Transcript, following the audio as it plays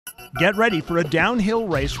Get ready for a downhill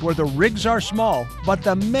race where the rigs are small, but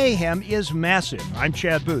the mayhem is massive. I'm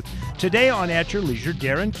Chad Booth. Today on At Your Leisure,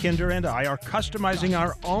 Darren, Kinder, and I are customizing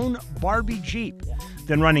our own Barbie Jeep,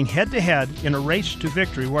 then running head-to-head in a race to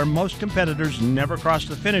victory where most competitors never cross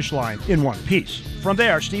the finish line in one piece. From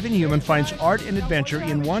there, Stephen Human finds art and adventure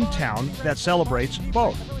in one town that celebrates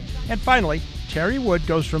both. And finally, Terry Wood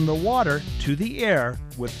goes from the water to the air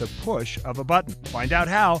with the push of a button. Find out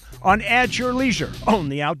how on At Your Leisure, Own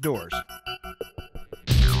the Outdoors.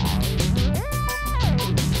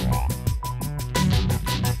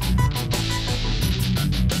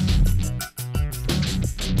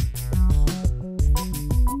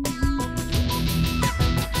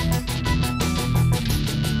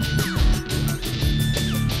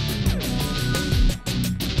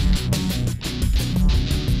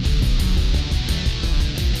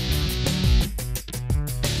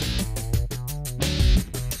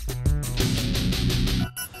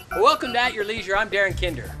 Welcome to At Your Leisure. I'm Darren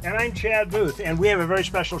Kinder. And I'm Chad Booth, and we have a very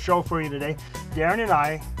special show for you today. Darren and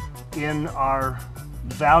I, in our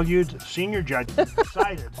valued senior judge,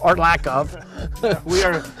 decided, Or lack of. we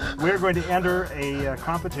are going to enter a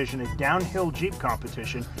competition, a downhill Jeep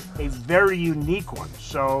competition, a very unique one.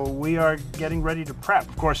 So we are getting ready to prep.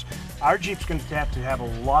 Of course, our Jeep's going to have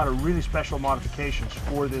a lot of really special modifications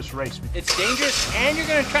for this race. It's dangerous, and you're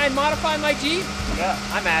going to try and modify my Jeep? Yeah.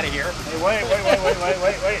 I'm out of here. Hey,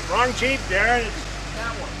 wait. Wrong Jeep, Darren. It's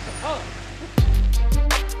that one. Oh.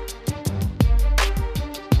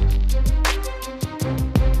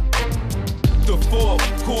 The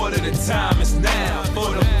fourth quarter, the time is now.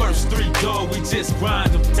 For the first three, dog, we just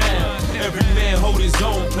grind them down. Every man hold his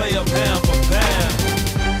own, play a pound for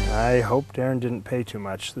pound. I hope Darren didn't pay too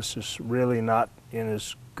much. This is really not in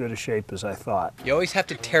as good a shape as I thought. You always have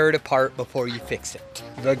to tear it apart before you fix it.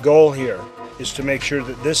 The goal here is to make sure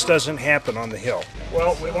that this doesn't happen on the hill.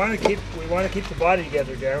 Well, we want to keep the body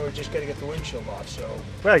together, Darren. We just got to get the windshield off. So,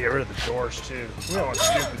 well, get rid of the doors too. We don't want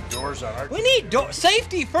stupid doors on our. We need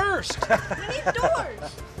safety first. We need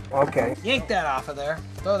doors. Okay. Yank that off of there.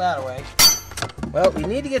 Throw that away. Well, we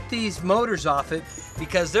need to get these motors off it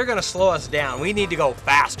because they're going to slow us down. We need to go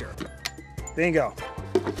faster. Bingo.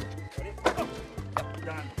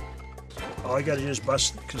 Done. All you got to do is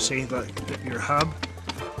bust, see, your hub.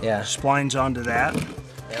 Yeah. Splines onto that.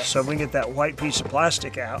 Yep. So we can get that white piece of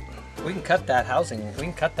plastic out. We can cut that housing. We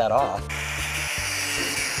can cut that off.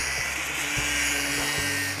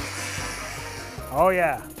 Oh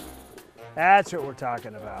yeah, that's what we're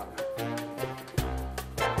talking about.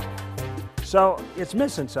 So it's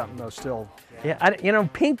missing something though still. Yeah,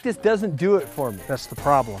 pink just doesn't do it for me. That's the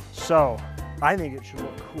problem. So I think it should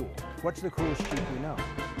look cool. What's the coolest Jeep we know?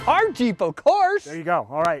 Our Jeep, of course. There you go.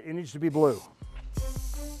 All right, it needs to be blue.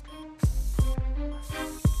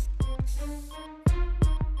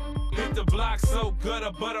 Hit the block so good,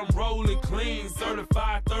 but I'm rolling clean.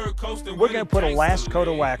 Certified third coast and We're going to put a last coat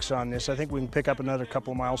of wax on this. I think we can pick up another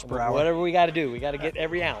couple miles per hour. Whatever we got to do, we got to get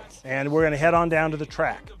every ounce. And we're going to head on down to the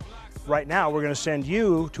track. Right now, we're going to send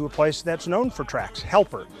you to a place that's known for tracks,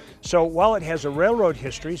 Helper. So while it has a railroad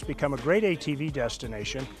history, it's become a great ATV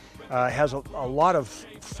destination, has a lot of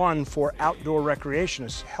fun for outdoor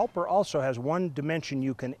recreationists. Helper also has one dimension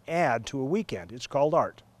you can add to a weekend. It's called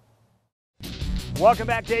art. Welcome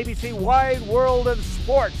back to ABC Wide World of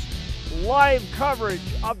Sports. Live coverage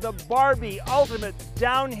of the Barbie Ultimate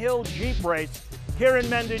Downhill Jeep Race here in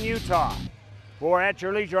Mendon, Utah. For At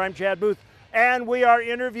Your Leisure, I'm Chad Booth, and we are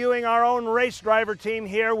interviewing our own race driver team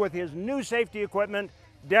here with his new safety equipment,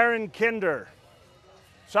 Darren Kinder,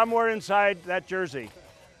 somewhere inside that jersey.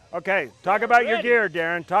 Okay, talk about your gear,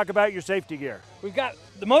 Darren. Talk about your safety gear. We've got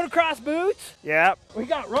the motocross boots. Yep. We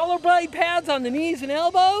got rollerblade pads on the knees and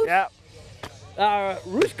elbows. Yep.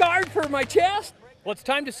 Roost guard for my chest. Well, it's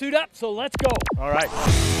time to suit up, so let's go. All right.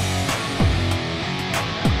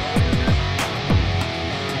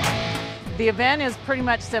 The event is pretty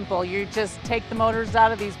much simple. You just take the motors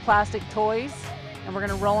out of these plastic toys and we're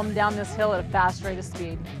going to roll them down this hill at a fast rate of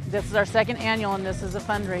speed. This is our second annual and this is a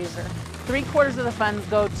fundraiser. 3/4 of the funds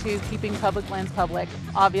go to keeping public lands public.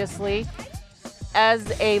 Obviously,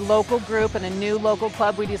 as a local group and a new local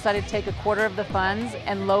club, we decided to take 1/4 of the funds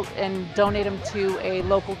and donate them to a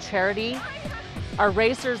local charity. Our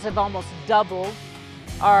racers have almost doubled.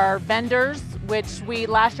 Our vendors, which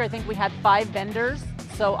last year I think we had 5 vendors,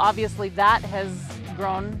 so obviously that has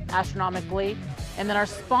grown astronomically. And then our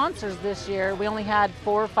sponsors this year, we only had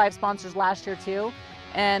 4 or 5 sponsors last year too,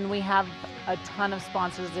 and we have a ton of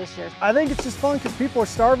sponsors this year. I think it's just fun because people are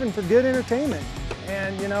starving for good entertainment.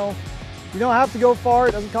 And You don't have to go far.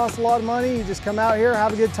 It doesn't cost a lot of money. You just come out here,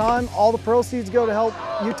 have a good time. All the proceeds go to help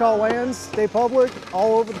Utah lands stay public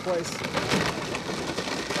all over the place.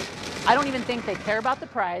 I don't even think they care about the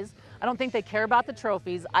prize. I don't think they care about the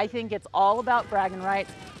trophies. I think it's all about bragging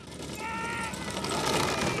rights.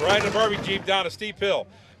 Riding a Barbie Jeep down a steep hill.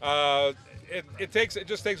 It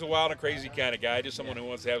just takes a wild and crazy kind of guy, just someone who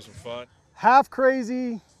wants to have some fun. Half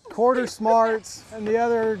crazy, quarter smarts, and the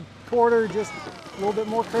other quarter just a little bit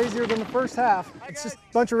more crazier than the first half. It's just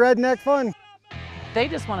a bunch of redneck fun. They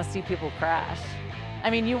just want to see people crash. I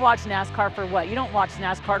mean, you watch NASCAR for what? You don't watch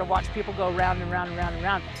NASCAR to watch people go round and round and round and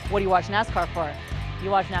round. What do you watch NASCAR for? You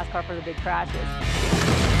watch NASCAR for the big crashes.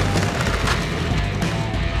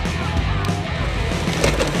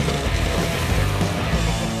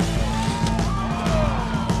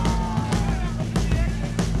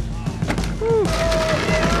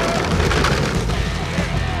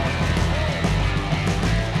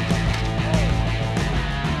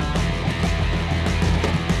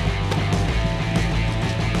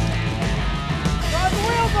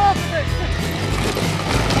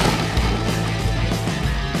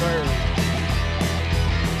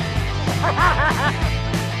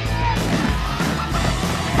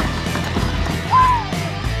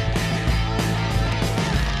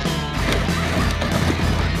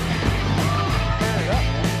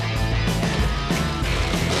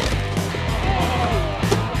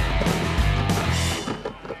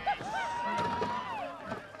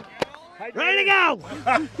 Ready to go!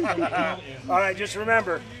 All right, just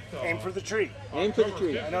remember, aim for the tree. Aim for the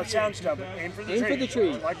tree. I know it sounds dumb, but aim for the tree. Aim for the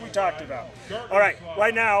tree. Like we talked about. All right,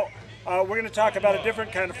 right now, we're going to talk about a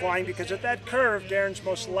different kind of flying because at that curve, Darren's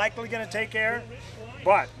most likely going to take air.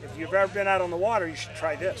 But if you've ever been out on the water, you should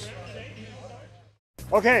try this.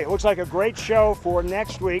 Okay, looks like a great show for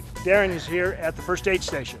next week. Darren is here at the first aid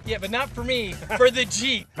station. Yeah, but not for me, for the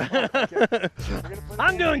Jeep.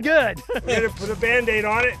 I'm doing good. We're going to put a Band-Aid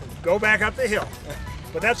on it, go back up the hill.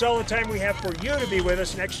 But that's all the time we have for you to be with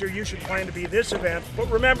us. Next year, you should plan to be this event.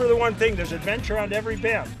 But remember the one thing, there's adventure on every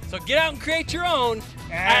bend. So get out and create your own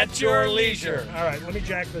at your leisure. All right, let me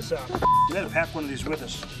jack this up. We gotta pack one of these with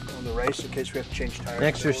us on the race in case we have to change tires.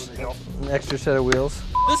 An extra set of wheels.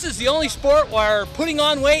 This is the only sport where putting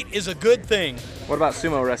on weight is a good thing. What about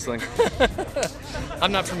sumo wrestling?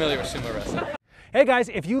 I'm not familiar with sumo wrestling. Hey guys,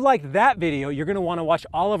 if you liked that video, you're going to want to watch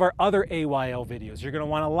all of our other AYL videos. You're going to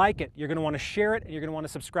want to like it, you're going to want to share it, and you're going to want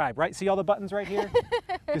to subscribe, right? See all the buttons right here?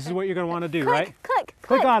 This is what you're going to want to do, right?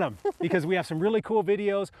 Click on them, because we have some really cool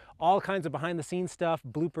videos, all kinds of behind the scenes stuff,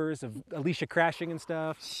 bloopers of Alicia crashing and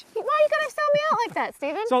stuff. Why are you going to sell me out like that,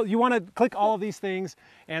 Steven? So you want to click all of these things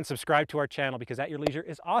and subscribe to our channel because At Your Leisure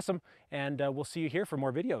is awesome, and we'll see you here for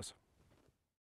more videos.